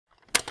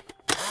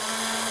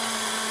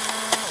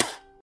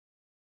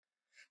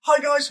Hi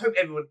guys, hope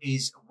everyone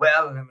is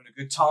well and having a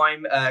good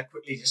time.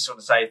 Quickly just want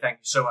to say thank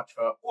you so much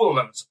for all the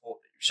love and support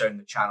that you've shown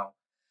the channel.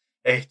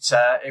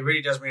 It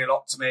really does mean a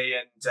lot to me,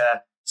 and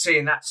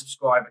seeing that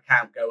subscriber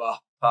count go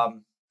up,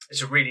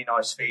 it's a really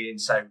nice feeling,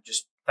 so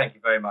just thank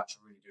you very much.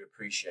 I really do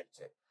appreciate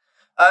it.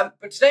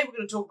 But today we're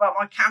going to talk about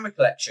my camera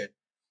collection,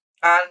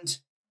 and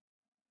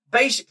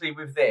basically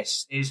with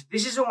this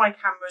is all my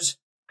cameras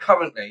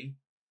currently.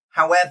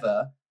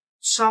 However,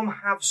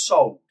 some have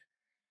sold.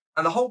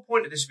 And the whole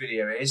point of this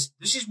video is,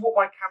 this is what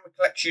my camera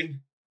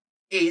collection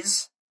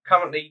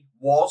currently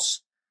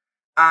was,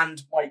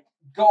 and my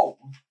goal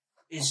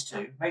is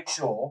to make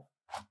sure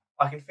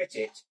I can fit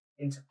it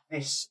into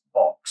this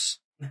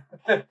box.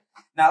 Now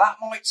that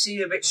might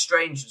seem a bit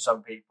strange to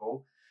some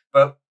people,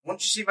 but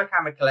once you see my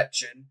camera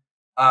collection,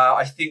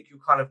 I think you'll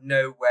kind of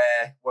know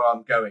where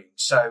I'm going.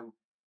 So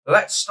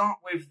let's start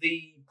with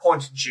the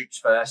point and shoots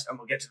first, and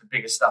we'll get to the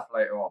bigger stuff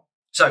later on.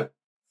 So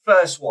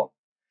first one,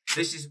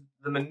 this is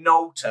the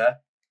Minolta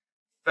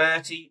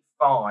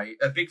 35,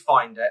 a big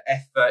finder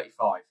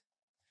F35.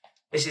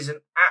 This is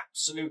an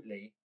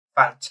absolutely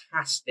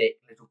fantastic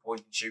little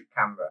point and shoot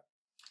camera.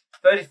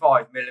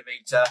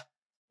 35mm,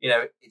 you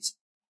know,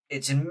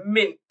 it's in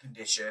mint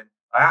condition.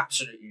 I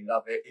absolutely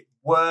love it. It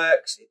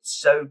works. It's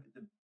so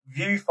good.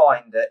 The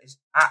viewfinder is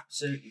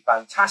absolutely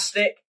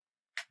fantastic.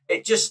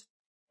 It just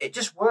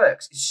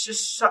works. It's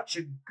just such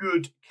a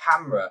good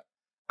camera,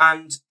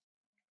 and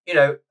you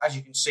know, as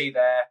you can see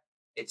there,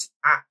 it's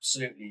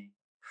absolutely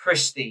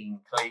pristine,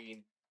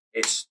 clean.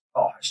 It's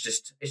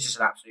just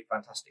an absolutely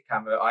fantastic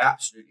camera. I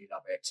absolutely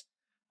love it.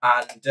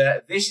 And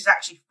this has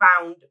actually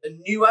found a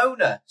new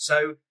owner.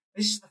 So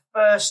this is the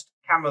first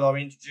camera that I'm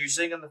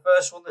introducing, and the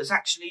first one that's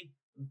actually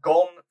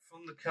gone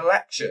from the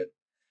collection.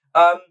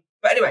 But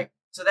anyway,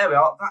 so there we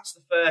are. That's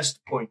the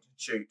first point and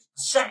shoot.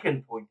 The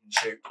second point and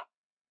shoot.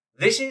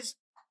 This is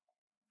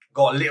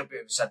got a little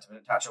bit of a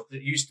sentiment attached to it,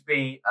 because it used to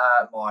be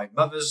my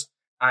mother's,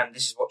 and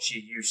this is what she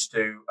used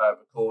to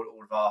record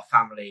all of our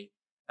family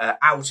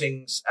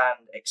outings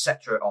and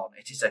etc. on.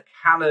 It is a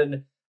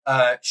Canon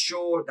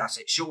Sure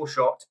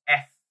Shot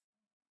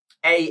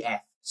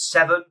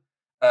AF7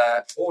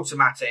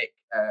 automatic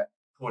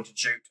point and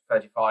shoot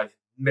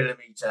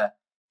 35mm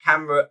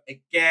camera.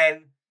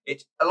 Again,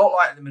 it's a lot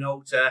like the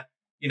Minolta.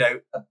 You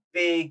know, a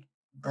big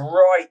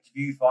bright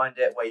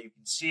viewfinder where you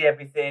can see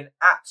everything.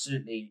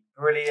 Absolutely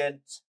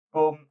brilliant.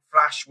 Boom,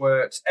 flash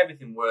works,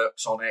 everything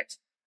works on it.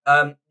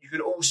 You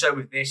can also,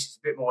 with this, it's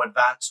a bit more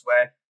advanced,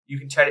 where you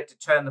can tell it to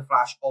turn the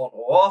flash on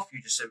or off.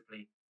 You just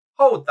simply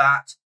hold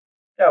that,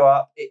 go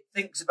up, it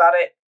thinks about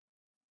it,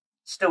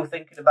 still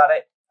thinking about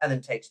it, and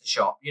then takes the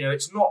shot. You know,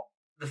 it's not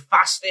the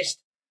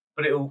fastest,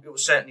 but it will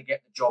certainly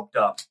get the job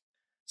done.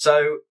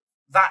 So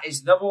that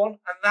is another one,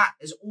 and that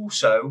has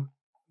also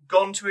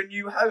gone to a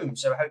new home.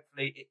 So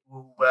hopefully it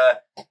will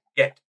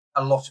get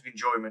a lot of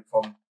enjoyment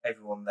from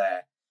everyone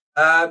there.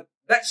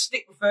 Let's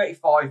stick with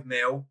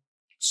 35mm.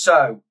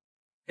 So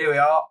here we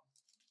are.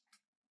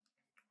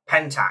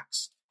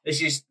 Pentax.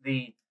 This is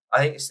the,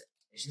 I think is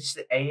this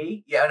the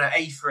AE? Yeah, no,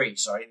 A3,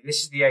 sorry.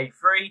 This is the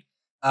A3.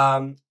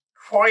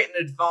 Quite an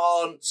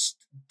advanced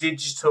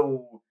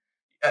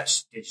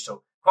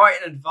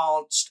quite an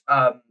advanced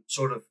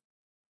sort of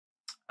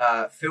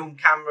film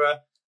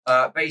camera.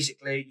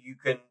 Basically, you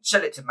can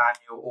set it to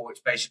manual, or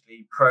it's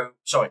basically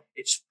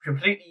it's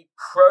completely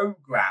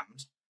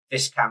programmed,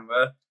 this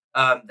camera.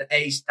 The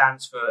A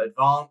stands for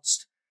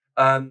advanced.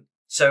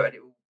 So it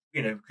will,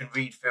 you know, can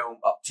read film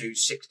up to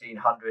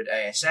 1600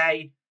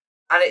 ASA,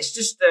 and it's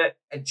just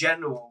a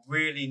general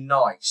really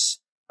nice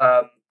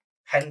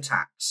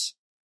Pentax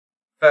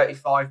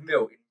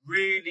 35mm in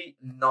really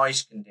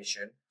nice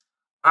condition.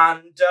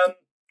 And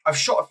I've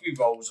shot a few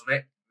rolls on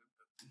it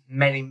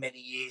many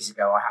years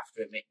ago, I have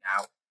to admit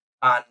now,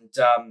 and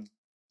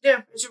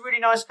yeah, it's a really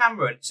nice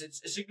camera. It's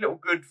a little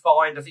good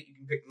find. I think you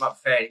can pick them up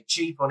fairly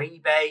cheap on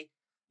eBay.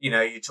 You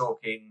know, you're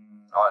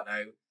talking, I don't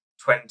know,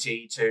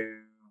 £20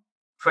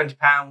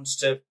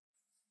 to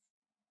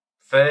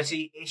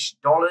 $30-ish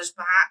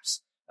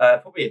perhaps.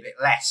 Probably a bit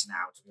less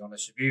now, to be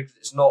honest with you, because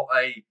it's not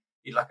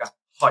like a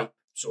hype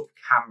sort of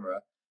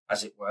camera,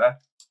 as it were.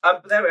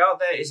 But there we are.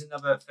 There is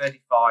another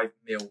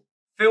 35mm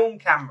film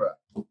camera.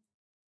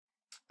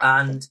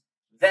 And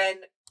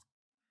then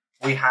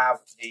we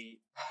have the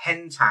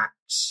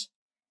Pentax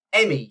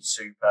M-E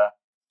Super.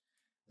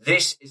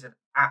 This is an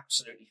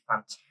absolutely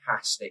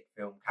fantastic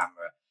film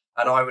camera,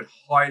 and I would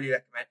highly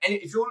recommend. And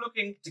if you're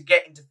looking to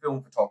get into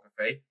film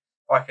photography,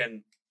 if I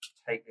can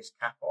take this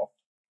cap off.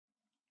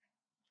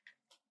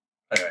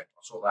 Anyway,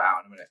 I'll sort that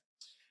out in a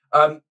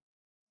minute.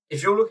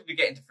 If you're looking to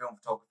get into film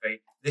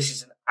photography, this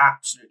is an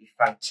absolutely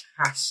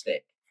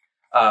fantastic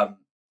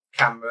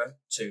camera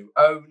to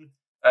own.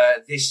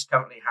 This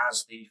currently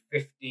has the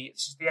 50.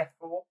 This is the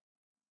F4.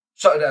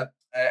 So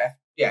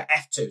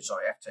F2.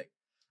 Sorry, F2.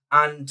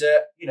 And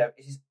you know,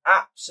 it is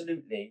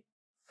absolutely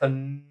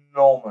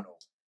phenomenal.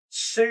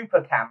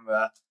 Super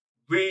camera,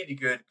 really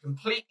good.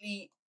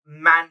 Completely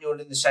manual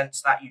in the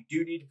sense that you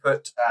do need to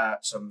put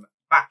some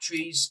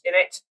batteries in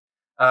it.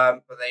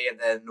 but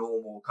they're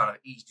normal, kind of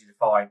easy to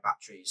find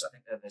batteries. I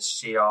think they're the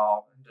CR,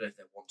 I don't know if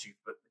they're 1.2,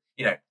 but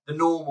you know, the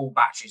normal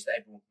batteries that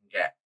everyone can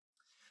get.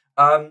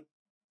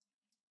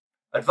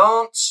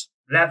 Advance,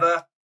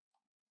 lever,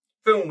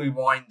 film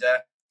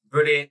rewinder,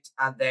 brilliant.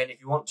 And then if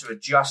you want to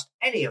adjust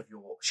any of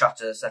your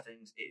shutter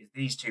settings, it is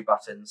these two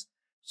buttons.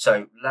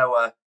 So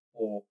lower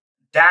or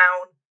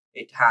down.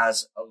 It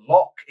has a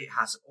lock. It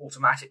has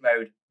automatic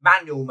mode,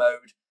 manual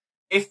mode.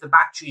 If the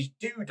batteries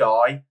do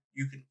die,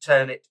 you can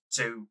turn it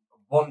to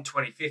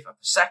 1/25 of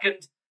a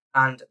second,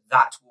 and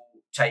that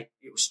will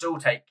still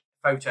take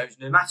photos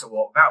no matter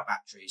what without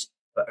batteries,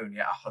 but only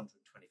at 1/25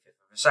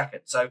 of a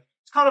second. So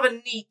it's kind of a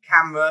neat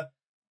camera,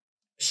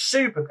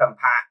 super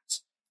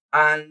compact,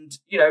 and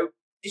you know,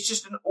 it's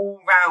just an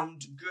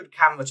all-round good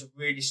camera to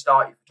really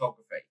start your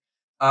photography.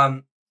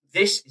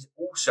 This is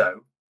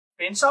also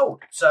being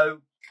sold,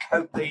 so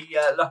hope the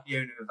lucky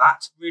owner of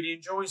that really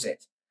enjoys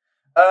it.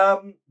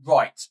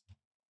 Right,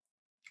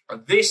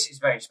 this is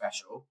very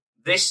special.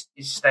 This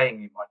is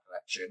staying in my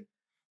collection.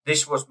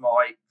 This was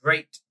my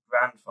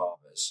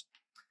great-grandfather's,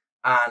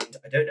 and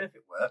I don't know if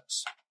it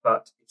works,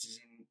 but it is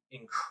in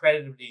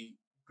incredibly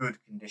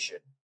good condition,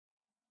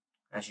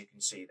 as you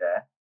can see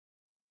there.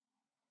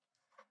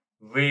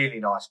 Really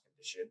nice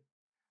condition.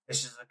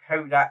 This is a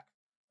Kodak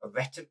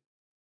Retinite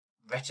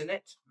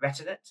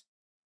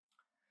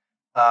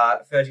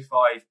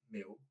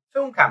 35mm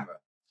film camera.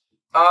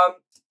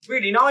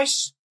 Really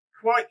nice,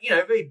 quite, you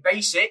know, very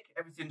basic.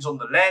 Everything's on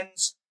the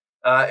lens.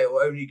 It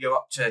will only go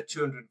up to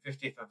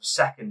 250th of a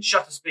second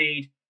shutter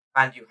speed,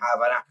 and you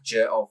have an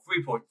aperture of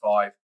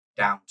 3.5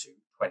 down to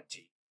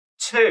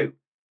 22.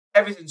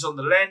 Everything's on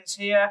the lens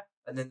here,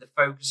 and then the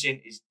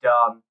focusing is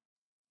done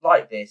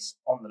like this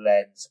on the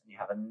lens, and you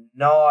have a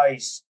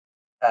nice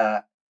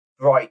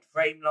bright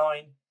frame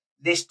line.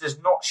 This does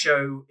not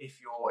show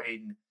if you're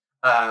in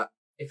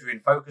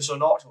focus or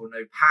not, or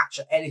no patch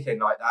or anything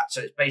like that.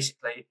 So it's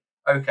basically,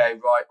 okay,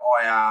 right,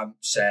 I am,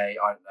 say,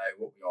 I don't know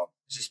what we are.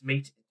 Is this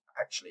meters?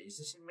 Actually, is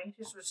this in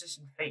meters or is this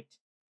in feet?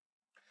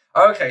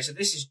 Okay, so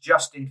this is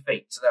just in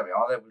feet. So there we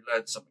are. There we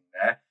learned something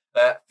there.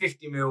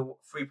 50mm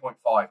 3.5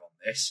 on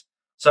this.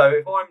 So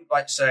if I'm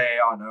like, say,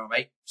 I don't know,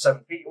 I'm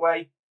 7 feet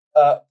away,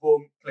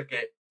 boom, click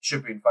it,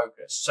 should be in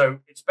focus.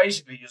 So it's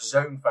basically your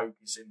zone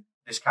focus in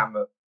this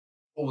camera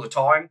all the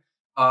time.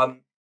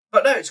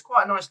 But no, it's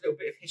quite a nice little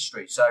bit of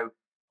history. So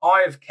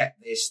I've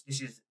kept this.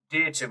 This is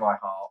dear to my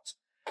heart,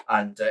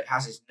 and it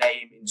has his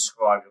name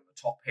inscribed on the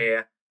top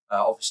here.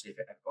 Obviously, if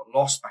it ever got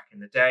lost back in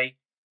the day.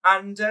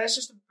 And it's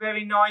just a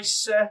very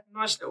nice,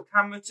 nice little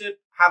camera to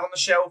have on the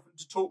shelf and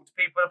to talk to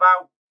people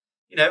about,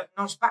 you know,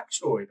 nice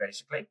backstory,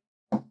 basically.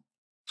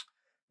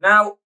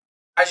 Now,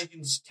 as you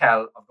can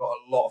tell, I've got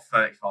a lot of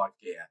 35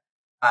 gear,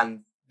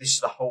 and this is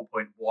the whole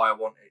point why I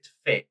wanted it to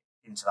fit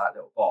into that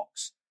little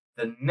box.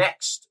 The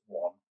next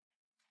one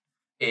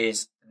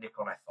is the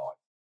Nikon F5.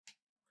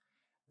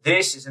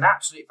 This is an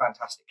absolutely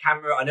fantastic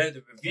camera. I know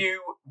the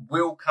review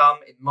will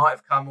come. It might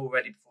have come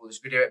already before this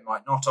video. It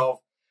might not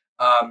have.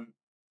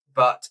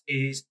 But it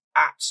is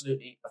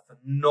absolutely a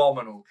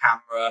phenomenal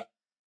camera.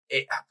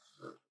 It,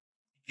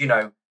 you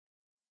know,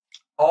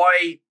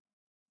 I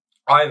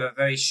have a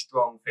very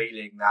strong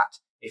feeling that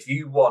if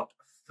you want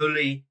a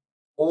fully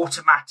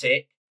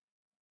automatic,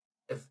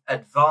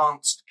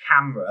 advanced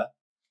camera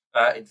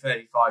in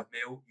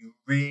 35mm, you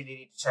really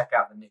need to check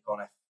out the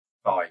Nikon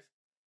F5.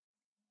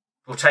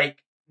 We'll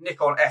take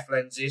Nikon F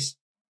lenses.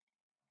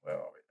 Where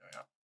are we?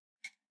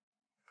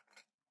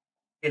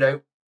 You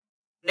know,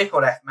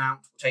 Nikon F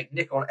mount. We'll take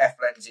Nikon F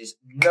lenses,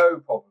 no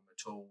problem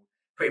at all.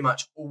 Pretty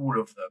much all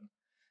of them,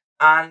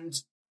 and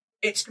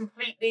it's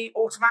completely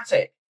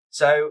automatic.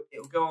 So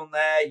it will go on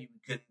there. You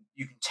can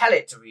tell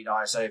it to read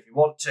ISO if you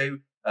want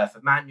to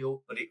for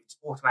manual, but it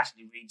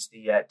automatically reads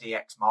the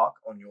DX mark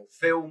on your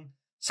film.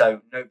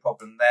 So no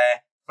problem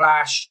there.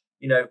 Flash,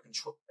 you know,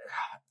 control,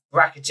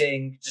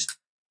 bracketing, just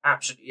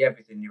absolutely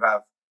everything. You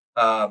have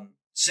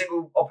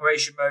single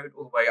operation mode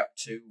all the way up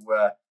to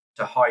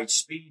high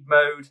speed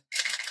mode.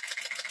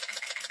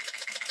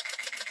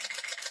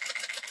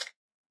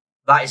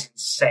 That is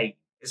insane,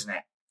 isn't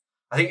it?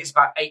 I think it's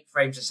about 8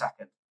 frames a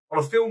second on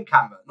a film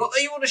camera. Not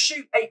that you want to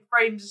shoot 8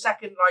 frames a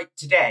second like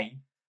today,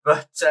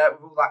 but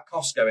with all that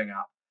cost going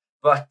up.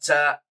 But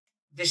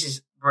this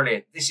is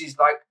brilliant. This is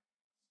like,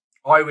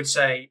 I would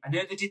say, I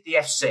know they did the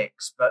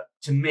F6, but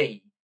to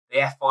me, the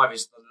F5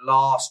 is the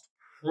last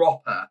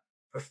proper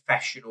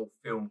professional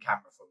film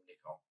camera from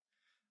Nikon,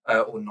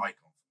 or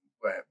Nikon,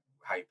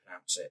 how you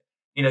pronounce it.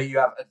 You know, you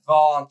have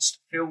advanced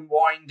film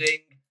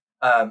winding,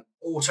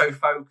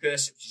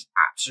 autofocus, which is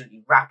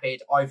absolutely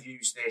rapid. I've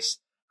used this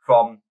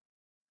from,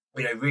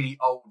 you know, really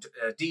old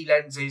D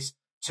lenses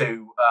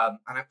to,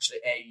 and actually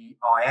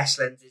AIS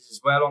lenses as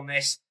well on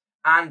this,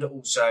 and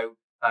also,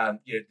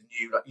 you know, the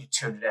new like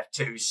 200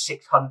 f2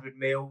 600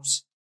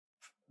 mils.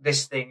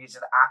 This thing is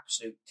an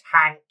absolute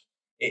tank.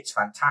 It's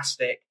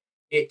fantastic.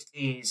 It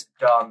is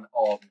done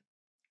on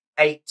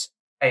 8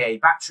 AA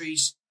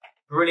batteries.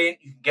 Brilliant.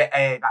 You can get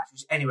AA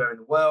batteries anywhere in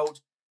the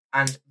world.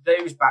 And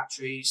those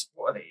batteries,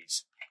 what are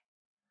these?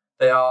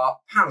 They are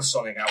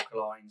Panasonic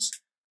alkalines,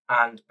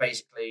 and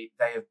basically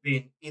they have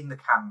been in the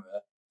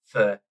camera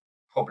for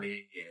probably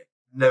a year.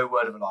 No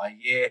word of a lie,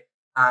 a year.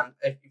 And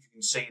if you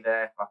can see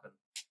there, if I can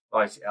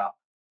light it up,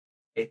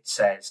 it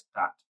says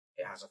that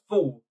it has a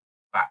full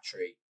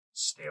battery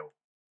still.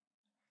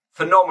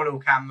 Phenomenal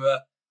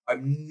camera.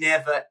 I'm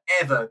never,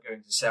 ever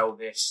going to sell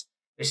this.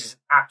 This is an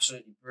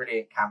absolutely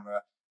brilliant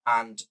camera,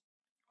 and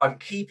I'm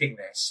keeping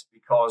this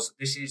because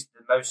this is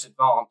the most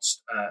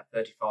advanced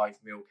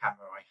 35mm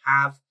camera I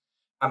have,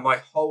 and my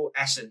whole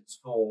essence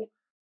for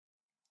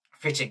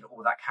fitting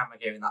all that camera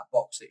gear in that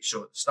box that you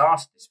saw at the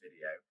start of this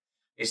video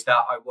is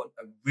that I want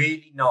a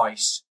really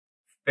nice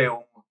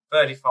film,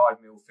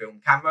 35mm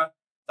film camera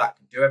that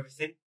can do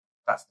everything.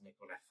 That's the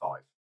Nikon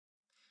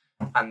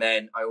F5. And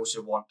then I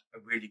also want a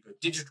really good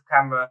digital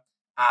camera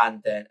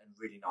and then a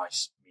really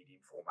nice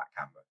medium format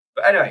camera.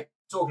 But anyway,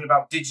 talking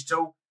about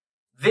digital,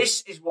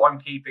 this is what I'm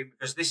keeping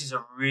because this is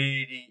a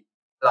really,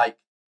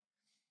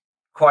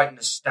 quite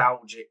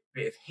nostalgic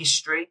bit of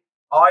history.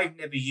 I've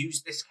never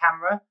used this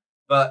camera,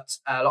 but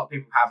a lot of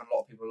people have and a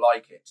lot of people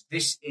like it.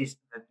 This is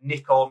the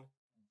Nikon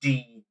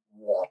D1.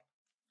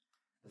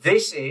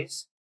 This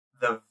is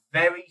the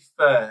very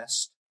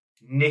first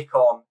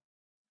Nikon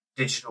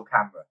digital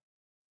camera.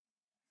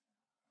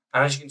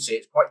 And as you can see,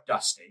 it's quite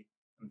dusty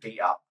and beat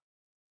up.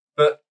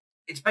 But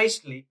it's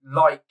basically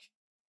like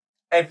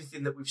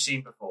everything that we've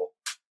seen before.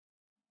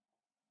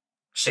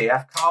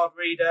 CF card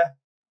reader,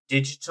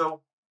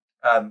 digital,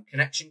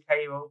 connection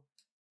cable,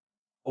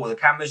 all the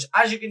cameras.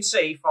 As you can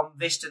see from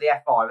this to the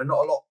F5, and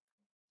not a lot,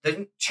 they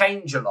didn't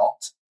change a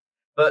lot.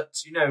 But,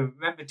 you know,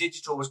 remember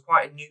digital was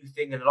quite a new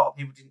thing and a lot of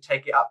people didn't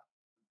take it up,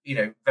 you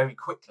know, very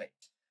quickly.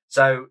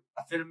 So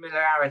a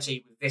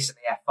familiarity with this and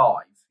the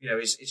F5, you know,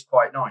 is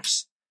quite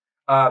nice.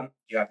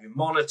 You have your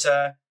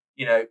monitor,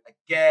 you know,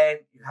 again,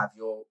 you have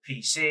your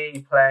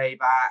PC,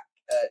 playback,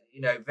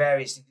 you know,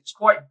 various things. It's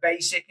quite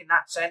basic in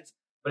that sense,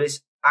 but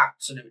it's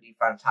absolutely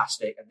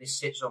fantastic. And this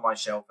sits on my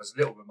shelf as a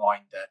little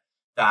reminder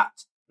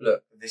that,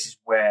 look, this is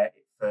where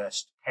it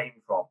first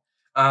came from.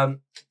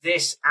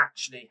 This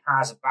actually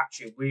has a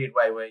battery, a weird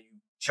way where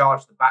you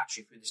charge the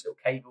battery through this little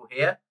cable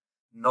here,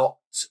 not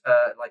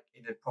like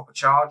in a proper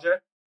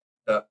charger,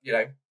 but, you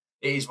know,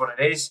 it is what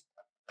it is.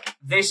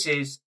 This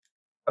is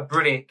a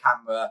brilliant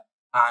camera,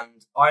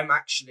 and I'm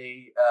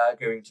actually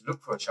going to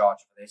look for a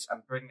charger for this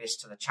and bring this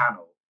to the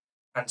channel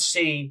and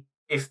see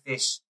if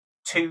this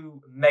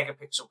 2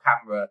 megapixel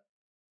camera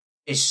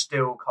is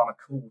still kind of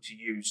cool to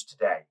use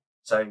today.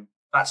 So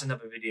that's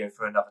another video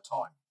for another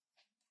time.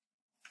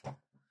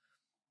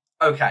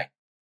 Okay,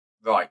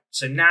 right.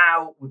 So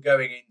now we're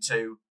going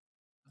into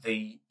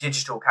the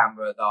digital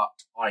camera that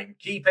I'm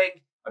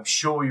keeping. I'm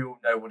sure you'll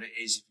know what it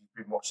is if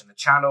you've been watching the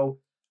channel.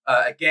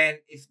 Again,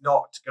 if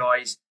not,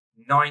 guys,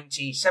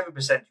 97%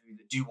 of you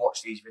that do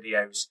watch these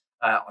videos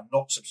are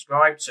not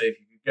subscribed. So if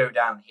you could go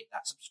down and hit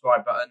that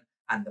subscribe button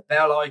and the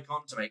bell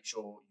icon to make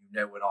sure you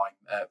know when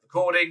I'm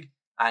recording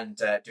and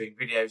doing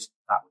videos,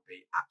 that would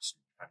be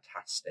absolutely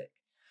fantastic.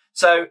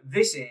 So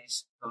this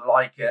is the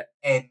Leica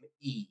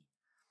M-E.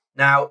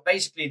 Now,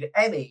 basically, the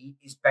M-E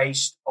is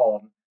based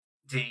on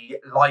the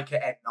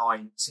Leica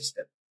M9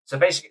 system. So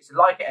basically, it's a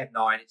Leica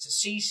M9. It's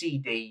a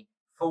CCD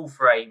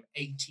full-frame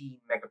 18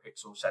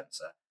 megapixel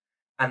sensor.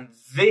 And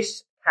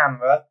this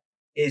camera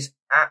is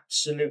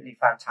absolutely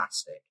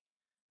fantastic.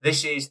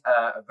 This is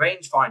a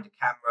rangefinder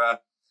camera,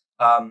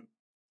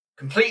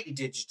 completely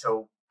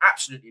digital.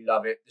 Absolutely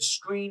love it. The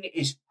screen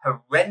is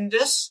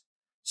horrendous.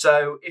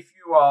 So if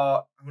you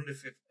are, I wonder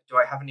if, do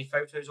I have any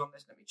photos on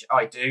this? Let me check.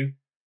 I do.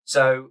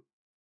 So,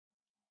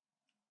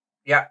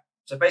 yeah.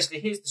 So basically,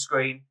 here's the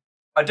screen.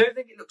 I don't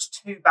think it looks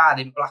too bad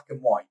in black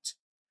and white,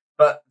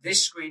 but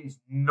this screen is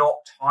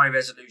not high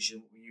resolution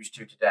what we're used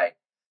to today.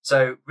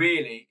 So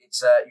really,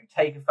 it's you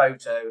take a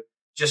photo,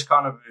 just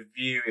kind of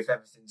review if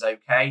everything's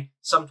okay.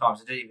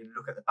 Sometimes I don't even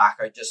look at the back.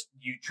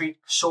 You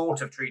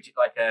sort of treat it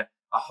like a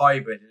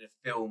hybrid in a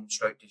film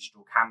stroke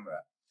digital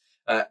camera,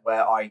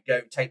 where I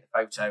go take the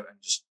photo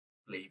and just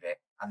leave it.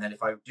 And then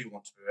if I do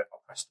want to do it,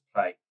 I'll press the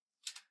play.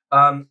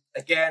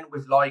 Again,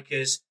 with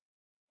Leicas,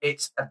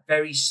 it's a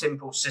very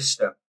simple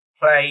system.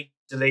 Play,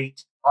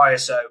 delete,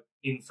 ISO,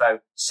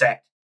 info,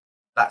 set.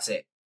 That's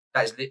it.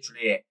 That is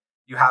literally it.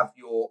 You have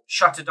your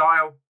shutter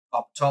dial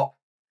up top,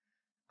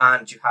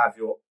 and you have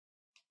your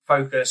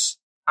focus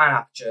and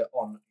aperture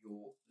on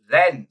your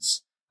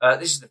lens.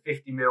 This is the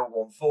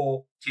 50mm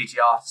 1.4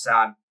 TTR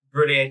Sam.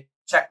 Brilliant.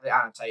 Check the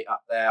annotate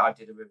up there. I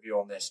did a review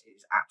on this. It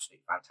is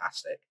absolutely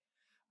fantastic.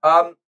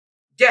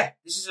 Yeah,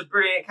 this is a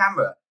brilliant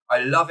camera. I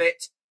love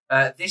it.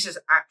 This has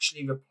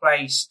actually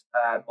replaced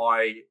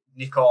my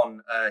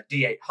Nikon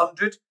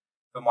D800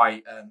 for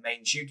my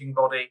main shooting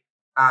body.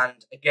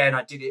 And again,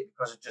 I did it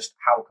because of just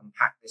how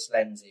compact this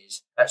lens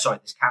is.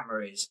 This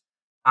camera is.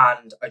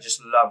 And I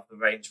just love the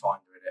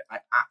rangefinder in it. I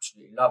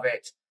absolutely love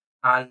it.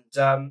 And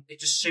it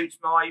just suits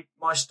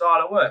my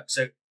style of work.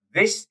 So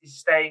this is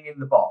staying in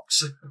the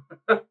box.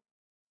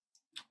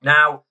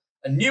 Now,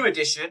 a new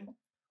addition,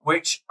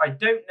 which I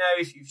don't know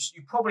if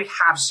you probably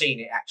have seen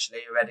it actually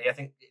already. I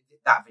think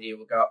that video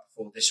will go up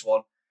before this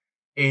one,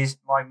 is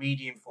my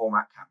medium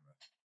format camera.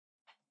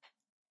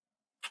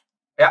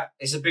 Yeah,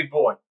 it's a big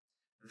boy.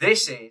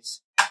 This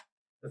is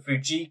the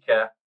Fuji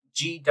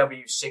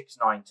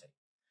GW690.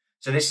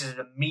 So this is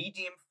a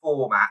medium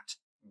format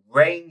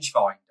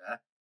rangefinder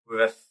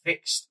with a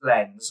fixed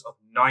lens of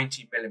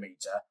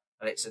 90mm,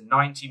 and it's a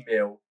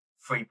 90mm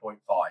 3.5.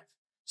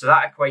 So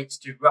that equates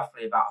to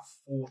roughly about a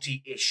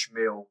 40-ish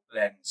mil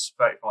lens,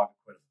 35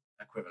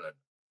 equivalent.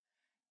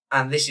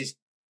 And this is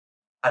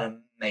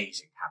an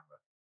amazing camera.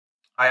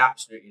 I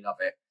absolutely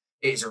love it.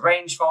 It is a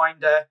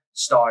rangefinder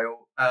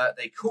style.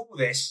 They call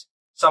this,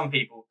 some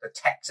people, the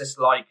Texas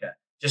Leica,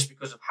 just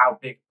because of how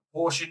big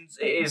proportions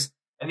it is.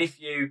 And if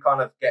you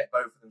kind of get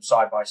both of them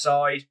side by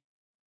side,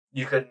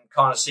 you can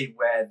kind of see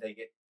where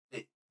it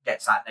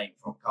gets that name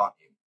from, can't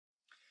you?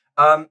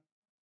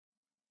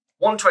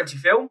 120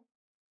 film.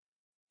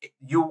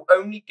 You'll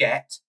only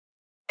get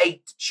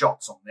 8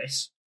 shots on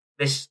this.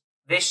 This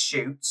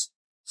shoots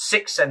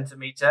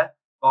 9cm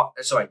by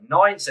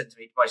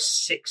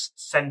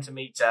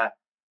 6cm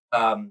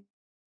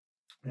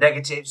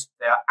negatives.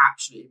 They are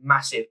absolutely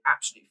massive,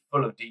 absolutely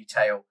full of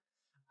detail,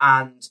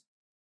 and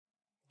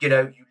you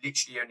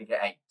literally only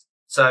get 8.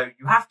 So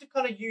you have to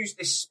kind of use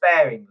this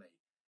sparingly.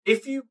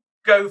 If you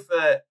go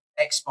for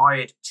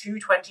expired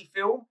 220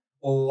 film,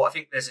 or I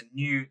think there's a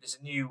new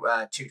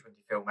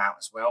 220 film out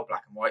as well,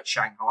 black and white,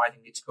 Shanghai, I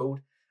think it's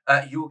called.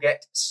 You'll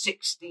get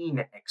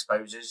 16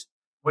 exposures,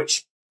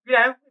 which,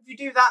 if you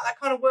do that, that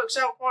kind of works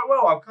out quite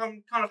well. I'm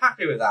kind of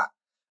happy with that.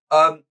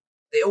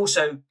 It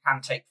also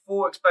can take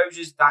 4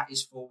 exposures. That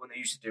is for when they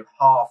used to do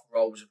half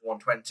rolls of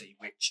 120,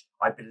 which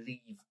I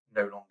believe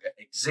no longer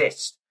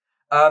exist.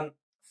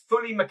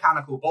 Fully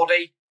mechanical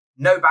body,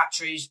 no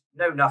batteries,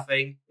 no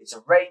nothing. It's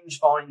a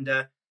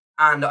rangefinder.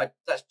 And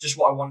that's just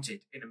what I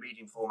wanted in a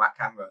medium format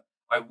camera.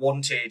 I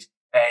wanted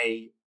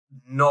a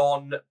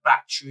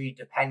non-battery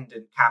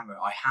dependent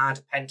camera. I had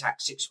a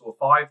Pentax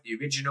 645, the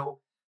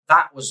original.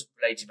 That was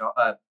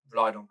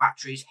relied on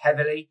batteries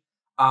heavily.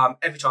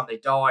 Every time they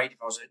died,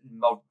 if I was in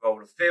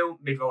mid-roll of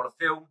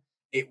film,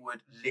 it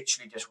would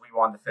literally just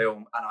rewind the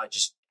film, and I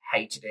just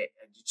hated it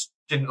and just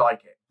didn't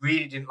like it.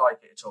 Really didn't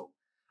like it at all.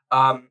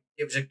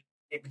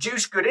 It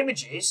produced good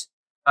images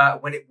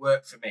when it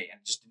worked for me,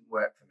 and it just didn't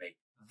work for me.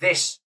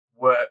 This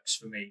works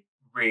for me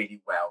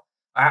really well.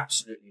 I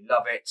absolutely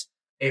love it.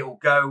 It will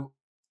go,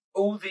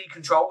 all the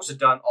controls are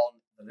done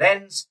on the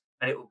lens,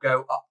 and it will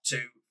go up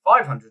to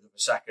 500 of a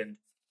second,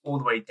 all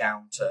the way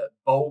down to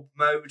bulb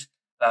mode,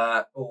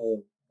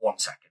 or 1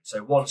 second.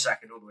 So 1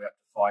 second all the way up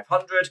to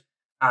 500,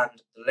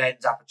 and the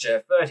lens aperture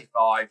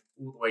 35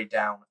 all the way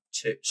down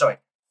to,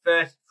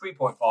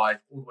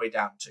 3.5 all the way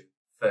down to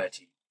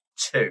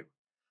 32.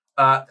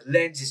 The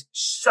lens is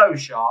so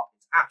sharp,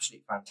 it's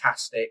absolutely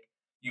fantastic.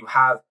 You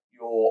have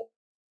your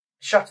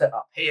shutter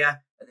up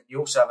here, and then you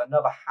also have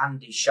another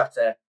handy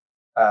shutter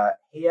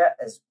here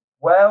as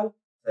well.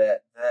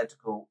 The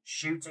vertical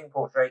shooting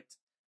portrait,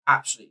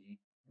 absolutely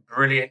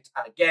brilliant.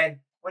 And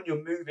again, when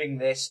you're moving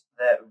this,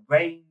 the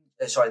frame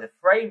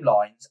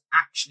lines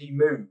actually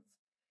move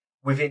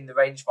within the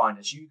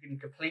rangefinder, so you can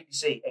completely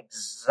see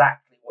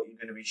exactly what you're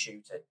going to be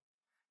shooting.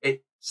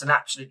 It's an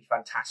absolutely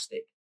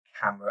fantastic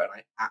camera, and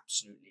I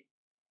absolutely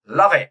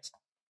love it.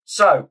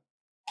 So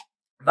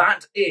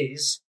that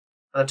is,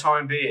 for the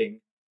time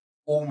being,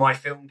 all my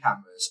film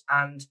cameras,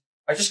 and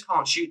I just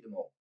can't shoot them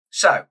all.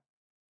 So,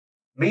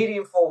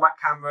 medium format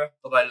camera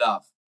that I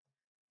love,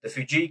 the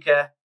Fuji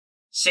the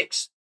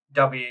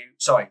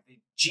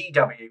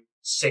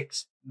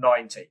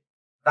GW690.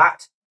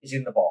 That is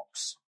in the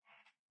box.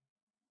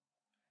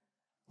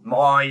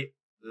 My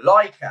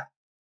Leica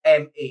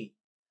M-E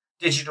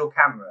digital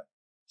camera,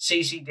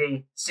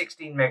 CCD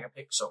 16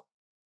 megapixel.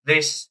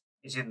 This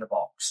is in the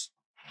box.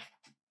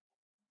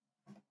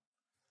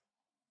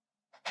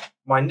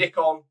 My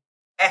Nikon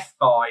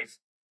F5.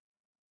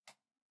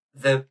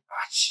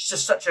 It's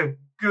just such a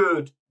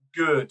good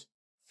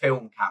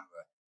film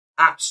camera.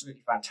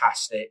 Absolutely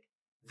fantastic.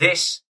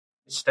 This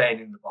is staying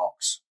in the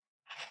box.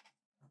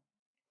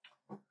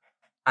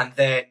 And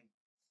then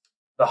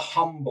the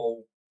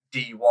humble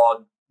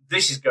D1.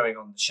 This is going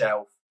on the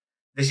shelf.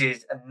 This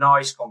is a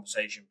nice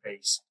conversation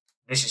piece.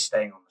 This is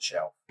staying on the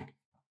shelf.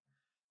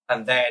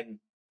 And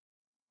then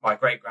my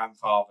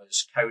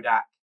great-grandfather's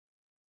Kodak.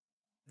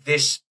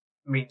 This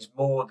means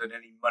more than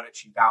any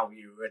monetary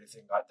value or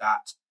anything like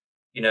that.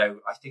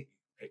 I think you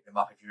can pick them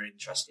up if you're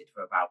interested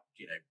for about,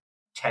 £10,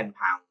 $15,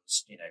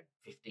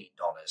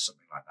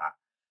 something like that.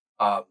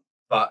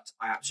 But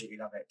I absolutely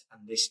love it.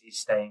 And this is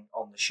staying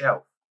on the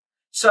shelf.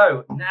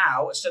 So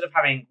now, instead of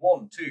having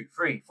 1, 2,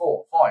 3,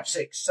 4, 5,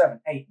 6,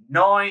 7, 8,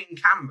 9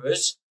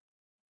 cameras,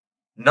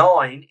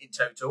 9 in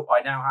total,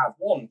 I now have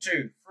 1, 2,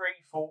 3,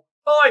 4,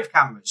 5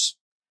 cameras.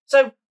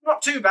 So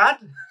not too bad.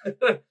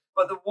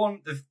 But the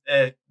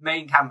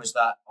main cameras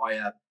that I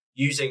am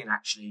using and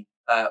actually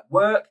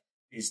work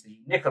is the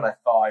Nikon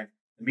F5,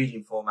 the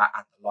medium format,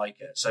 and the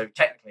Leica. So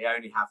technically I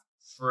only have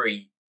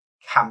 3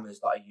 cameras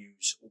that I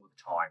use all the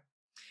time.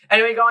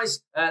 Anyway,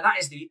 guys, that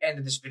is the end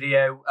of this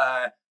video.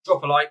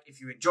 Drop a like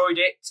if you enjoyed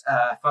it.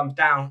 Thumbs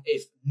down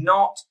if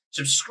not.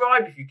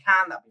 Subscribe if you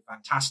can. That'd be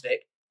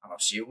fantastic. And I'll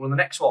see you all in the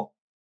next one.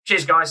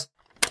 Cheers, guys.